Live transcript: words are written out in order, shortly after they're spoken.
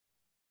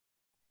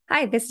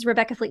Hi, this is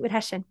Rebecca Fleetwood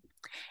Hessian.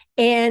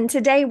 And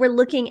today we're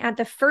looking at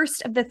the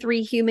first of the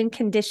three human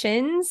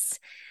conditions.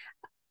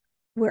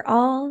 We're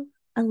all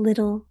a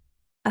little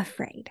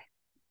afraid.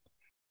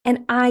 And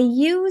I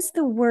use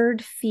the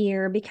word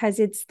fear because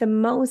it's the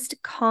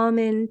most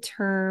common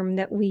term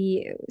that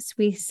we use.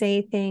 We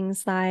say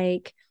things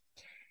like,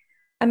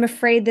 I'm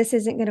afraid this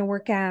isn't going to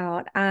work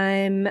out.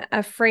 I'm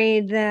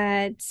afraid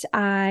that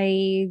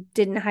I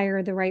didn't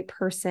hire the right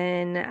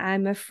person.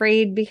 I'm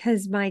afraid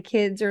because my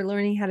kids are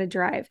learning how to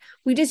drive.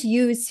 We just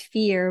use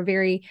fear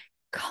very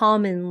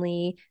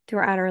commonly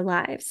throughout our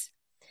lives.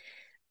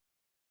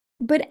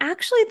 But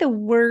actually, the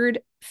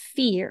word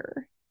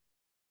fear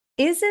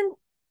isn't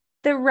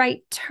the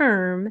right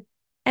term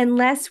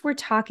unless we're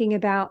talking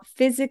about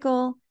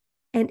physical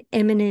and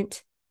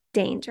imminent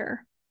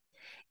danger.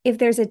 If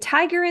there's a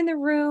tiger in the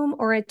room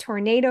or a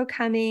tornado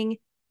coming,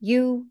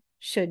 you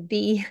should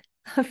be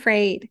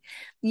afraid.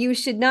 You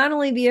should not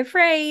only be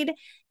afraid,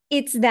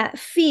 it's that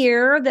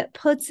fear that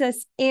puts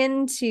us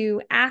into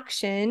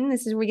action.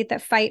 This is where we get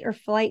that fight or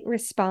flight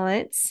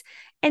response.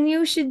 And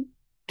you should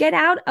get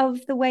out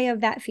of the way of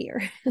that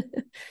fear.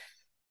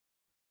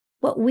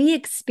 What we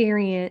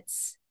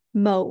experience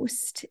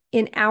most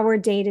in our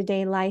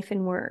day-to-day life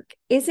and work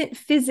isn't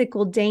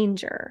physical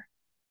danger,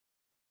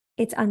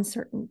 it's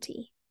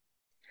uncertainty.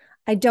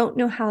 I don't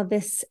know how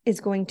this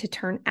is going to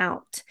turn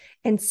out.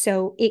 And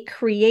so it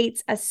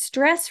creates a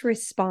stress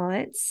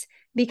response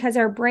because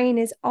our brain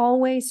is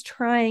always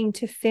trying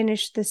to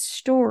finish the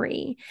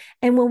story.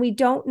 And when we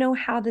don't know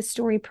how the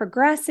story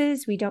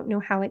progresses, we don't know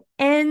how it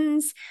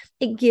ends,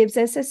 it gives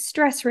us a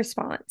stress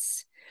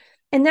response.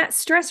 And that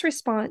stress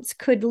response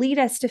could lead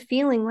us to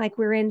feeling like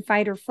we're in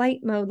fight or flight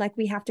mode, like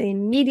we have to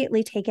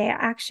immediately take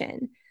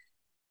action.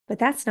 But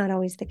that's not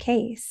always the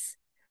case.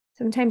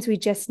 Sometimes we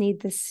just need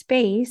the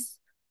space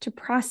to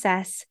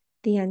process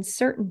the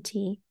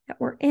uncertainty that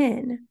we're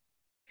in.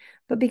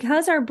 But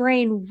because our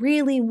brain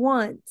really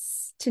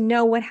wants to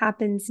know what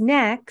happens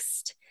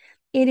next,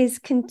 it is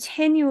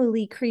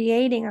continually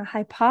creating a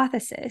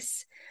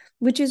hypothesis,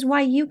 which is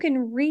why you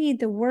can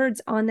read the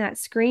words on that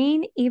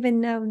screen,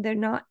 even though they're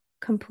not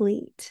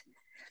complete,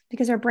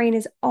 because our brain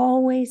is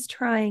always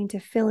trying to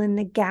fill in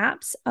the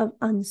gaps of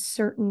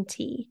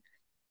uncertainty.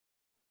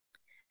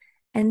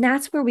 And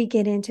that's where we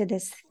get into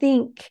this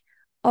think,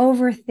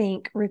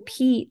 overthink,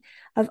 repeat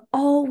of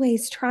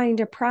always trying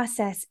to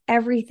process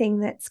everything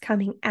that's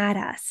coming at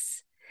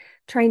us,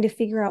 trying to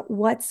figure out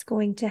what's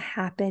going to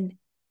happen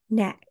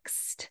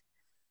next.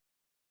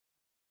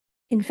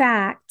 In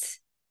fact,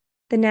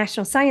 the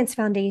National Science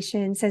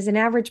Foundation says an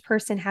average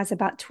person has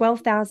about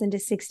 12,000 to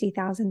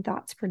 60,000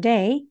 thoughts per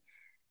day.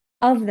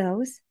 Of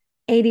those,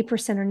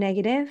 80% are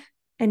negative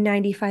and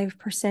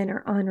 95%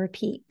 are on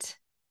repeat,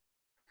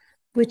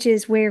 which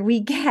is where we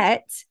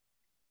get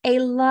a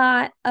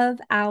lot of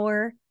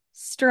our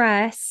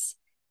stress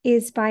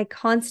is by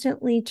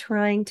constantly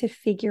trying to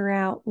figure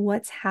out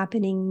what's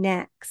happening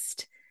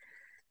next.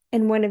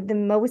 And one of the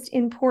most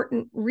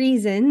important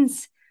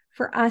reasons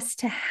for us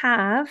to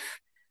have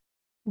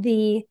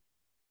the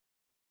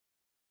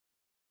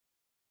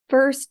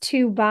first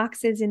two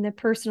boxes in the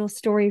personal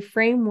story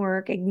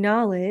framework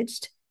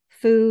acknowledged: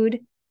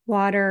 food,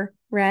 water,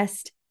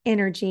 rest,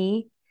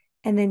 energy,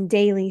 and then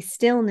daily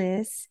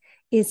stillness,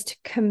 is to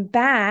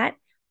combat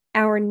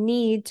our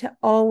need to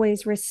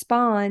always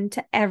respond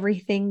to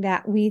everything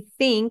that we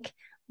think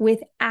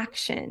with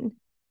action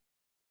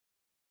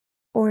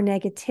or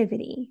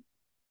negativity.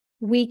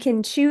 We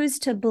can choose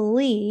to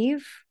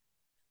believe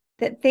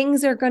that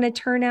things are going to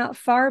turn out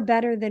far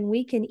better than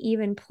we can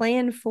even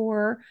plan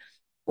for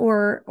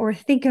or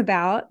think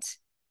about,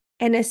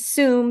 and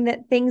assume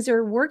that things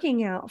are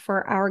working out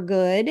for our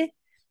good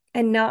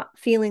and not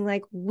feeling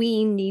like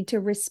we need to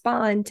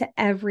respond to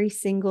every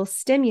single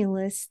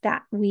stimulus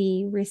that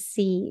we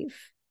receive.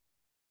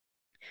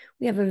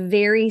 We have a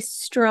very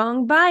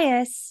strong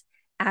bias,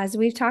 as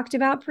we've talked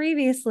about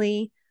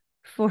previously,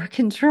 for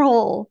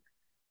control.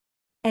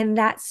 And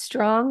that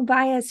strong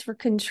bias for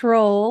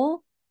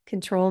control,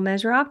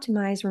 measure,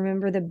 optimize.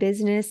 Remember the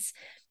business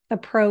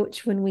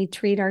approach. When we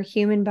treat our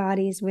human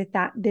bodies with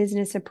that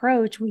business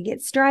approach, we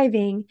get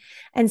striving.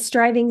 And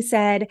striving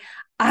said,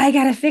 I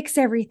got to fix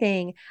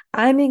everything.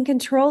 I'm in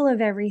control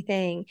of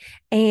everything.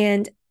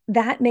 And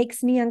that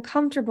makes me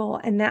uncomfortable.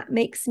 And that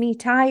makes me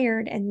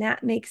tired. And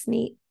that makes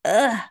me,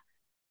 ugh.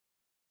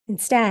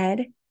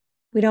 Instead,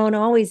 we don't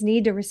always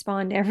need to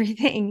respond to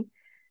everything.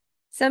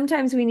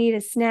 Sometimes we need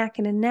a snack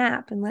and a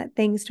nap and let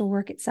things to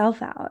work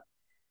itself out,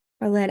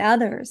 or let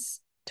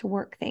others to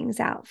work things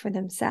out for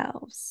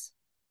themselves.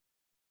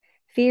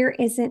 Fear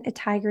isn't a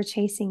tiger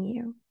chasing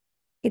you.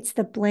 It's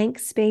the blank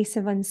space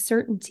of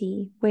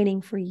uncertainty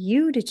waiting for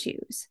you to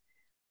choose.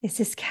 Is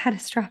this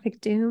catastrophic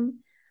doom,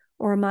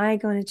 or am I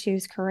going to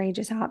choose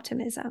courageous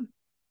optimism?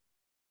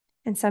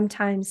 And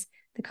sometimes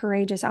the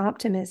courageous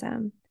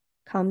optimism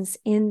comes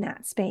in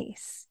that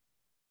space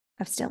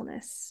of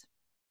stillness.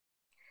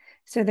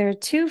 So there are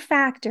two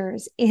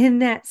factors in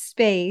that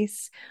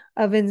space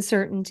of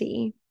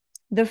uncertainty.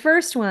 The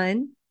first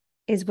one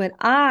is what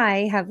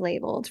I have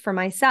labeled for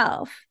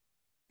myself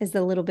is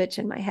the little bitch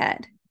in my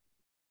head.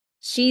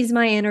 She's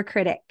my inner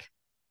critic.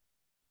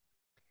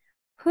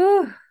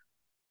 Whew.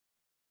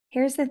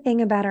 Here's the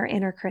thing about our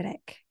inner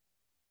critic.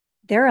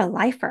 They're a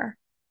lifer.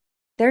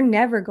 They're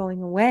never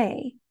going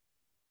away.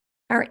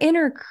 Our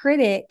inner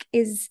critic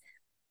is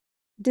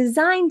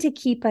designed to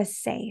keep us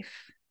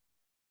safe.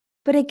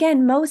 But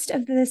again, most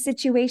of the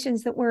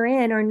situations that we're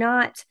in are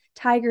not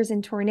tigers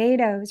and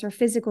tornadoes or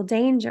physical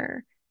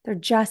danger. They're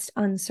just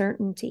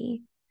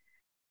uncertainty.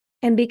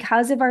 And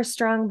because of our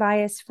strong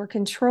bias for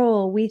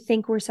control, we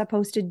think we're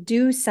supposed to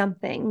do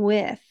something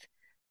with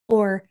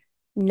or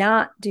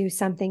not do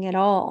something at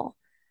all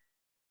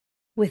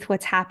with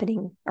what's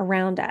happening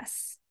around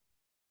us.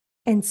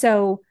 And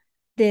so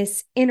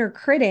this inner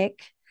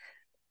critic,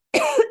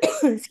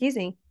 excuse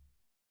me,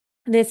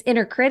 this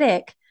inner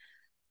critic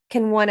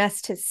can want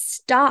us to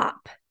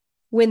stop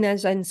when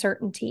there's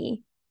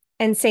uncertainty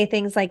and say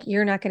things like,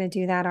 you're not going to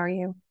do that, are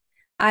you?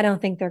 I don't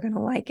think they're going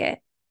to like it.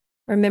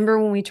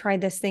 Remember when we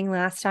tried this thing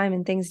last time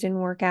and things didn't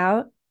work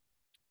out?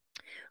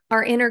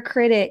 Our inner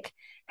critic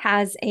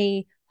has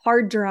a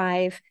hard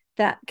drive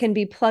that can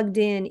be plugged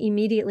in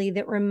immediately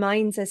that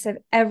reminds us of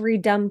every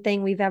dumb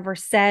thing we've ever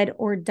said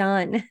or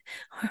done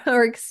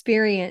or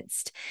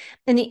experienced.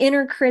 And the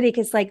inner critic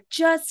is like,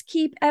 just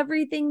keep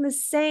everything the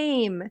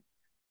same.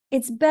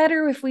 It's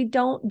better if we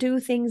don't do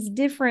things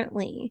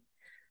differently.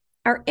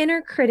 Our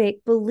inner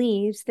critic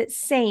believes that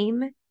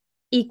same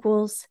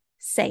equals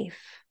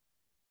safe.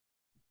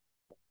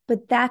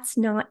 But that's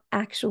not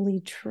actually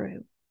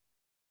true.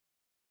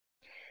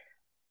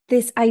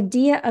 This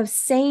idea of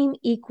same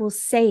equals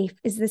safe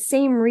is the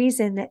same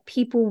reason that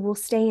people will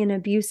stay in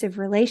abusive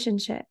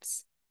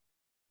relationships.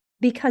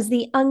 Because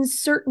the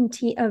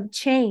uncertainty of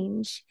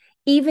change,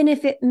 even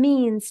if it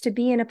means to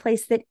be in a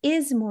place that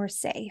is more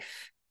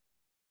safe,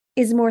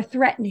 is more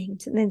threatening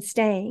than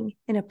staying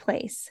in a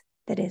place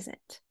that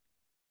isn't.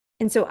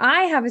 And so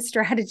I have a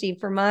strategy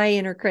for my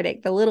inner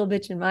critic, the little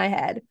bitch in my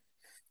head.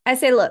 I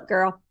say, look,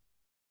 girl,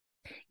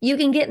 you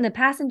can get in the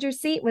passenger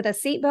seat with a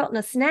seatbelt and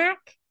a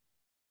snack,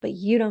 but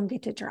you don't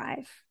get to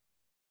drive.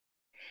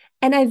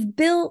 And I've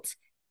built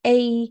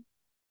a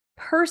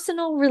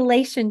personal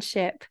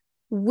relationship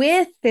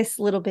with this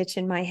little bitch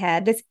in my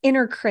head, this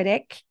inner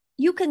critic.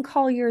 You can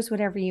call yours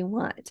whatever you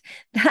want.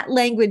 That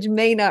language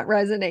may not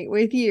resonate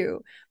with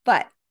you,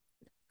 but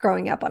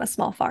growing up on a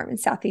small farm in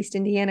Southeast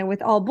Indiana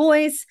with all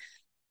boys,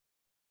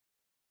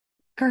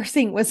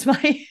 cursing was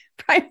my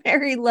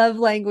primary love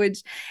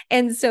language.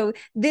 And so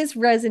this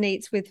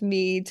resonates with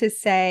me to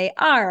say,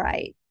 all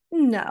right,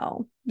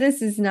 no,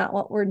 this is not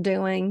what we're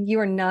doing. You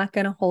are not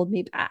going to hold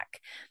me back.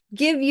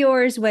 Give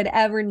yours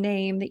whatever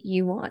name that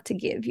you want to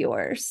give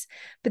yours.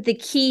 But the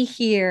key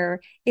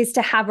here is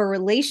to have a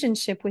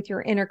relationship with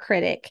your inner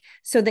critic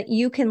so that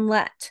you can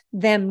let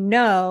them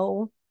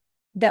know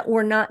that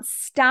we're not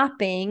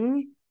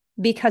stopping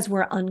because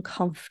we're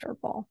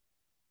uncomfortable.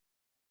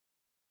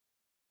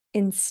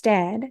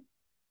 Instead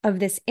of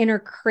this inner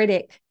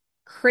critic,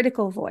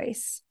 critical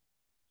voice,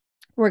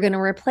 we're going to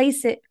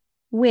replace it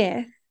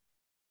with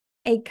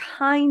a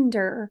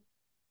kinder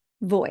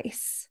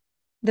voice,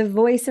 the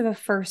voice of a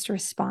first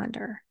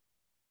responder.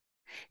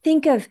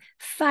 Think of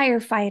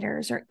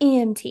firefighters or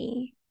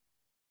EMT.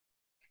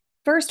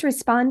 First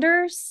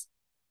responders,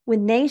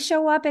 when they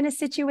show up in a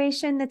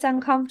situation that's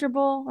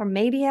uncomfortable or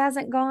maybe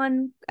hasn't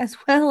gone as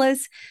well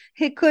as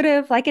it could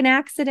have, like an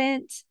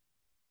accident,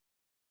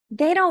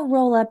 they don't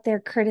roll up there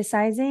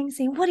criticizing,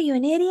 saying, what are you,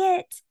 an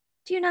idiot?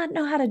 Do you not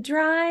know how to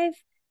drive?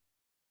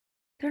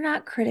 They're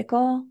not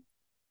critical.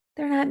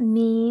 They're not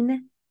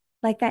mean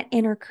like that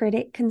inner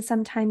critic can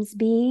sometimes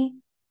be.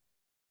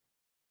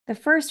 The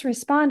first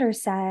responder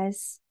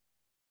says,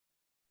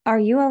 are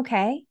you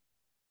okay?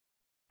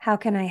 How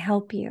can I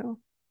help you?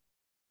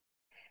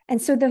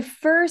 And so the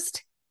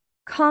first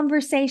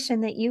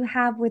conversation that you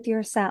have with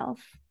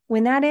yourself,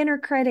 when that inner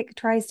critic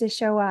tries to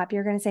show up,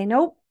 you're going to say,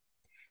 nope,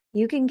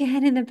 you can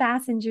get in the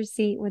passenger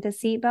seat with a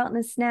seatbelt and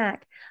a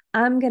snack.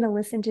 I'm going to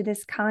listen to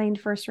this kind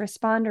first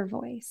responder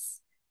voice.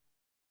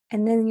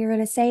 And then you're going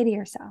to say to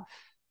yourself,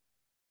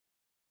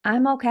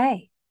 I'm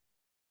okay.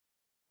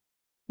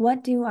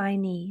 What do I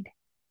need?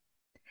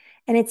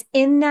 And it's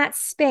in that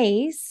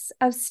space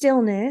of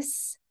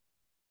stillness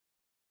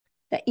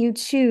that you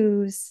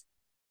choose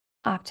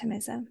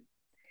optimism,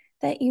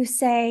 that you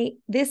say,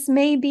 this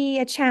may be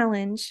a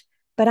challenge,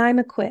 but I'm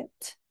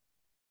equipped.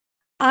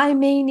 I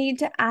may need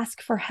to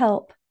ask for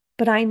help,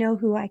 but I know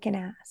who I can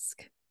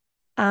ask.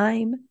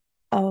 I'm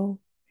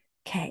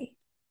okay.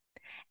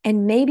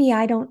 And maybe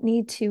I don't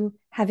need to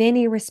have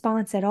any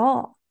response at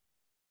all.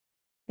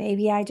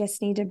 Maybe I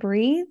just need to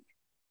breathe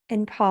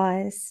and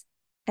pause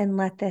and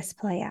let this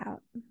play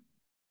out.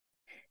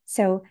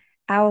 So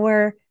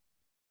our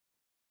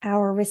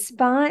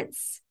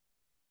response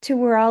to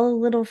we're all a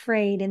little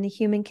afraid in the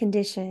human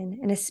condition,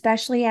 and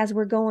especially as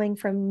we're going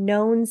from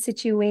known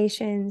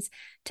situations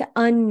to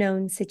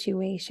unknown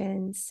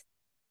situations,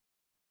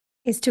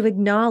 is to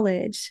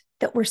acknowledge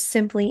that we're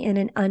simply in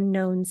an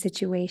unknown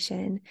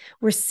situation.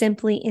 We're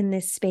simply in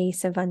this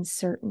space of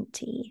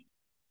uncertainty.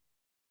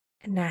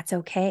 And that's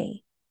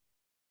okay.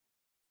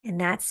 And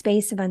that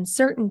space of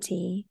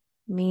uncertainty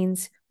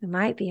means we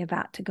might be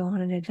about to go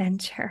on an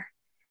adventure.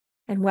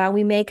 And while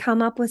we may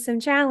come up with some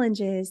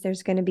challenges,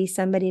 there's going to be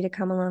somebody to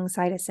come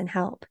alongside us and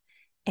help,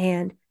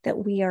 and that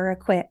we are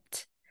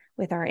equipped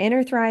with our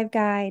Inner Thrive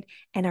Guide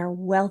and our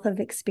wealth of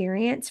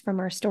experience from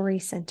our Story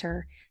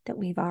Center that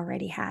we've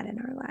already had in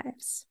our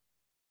lives.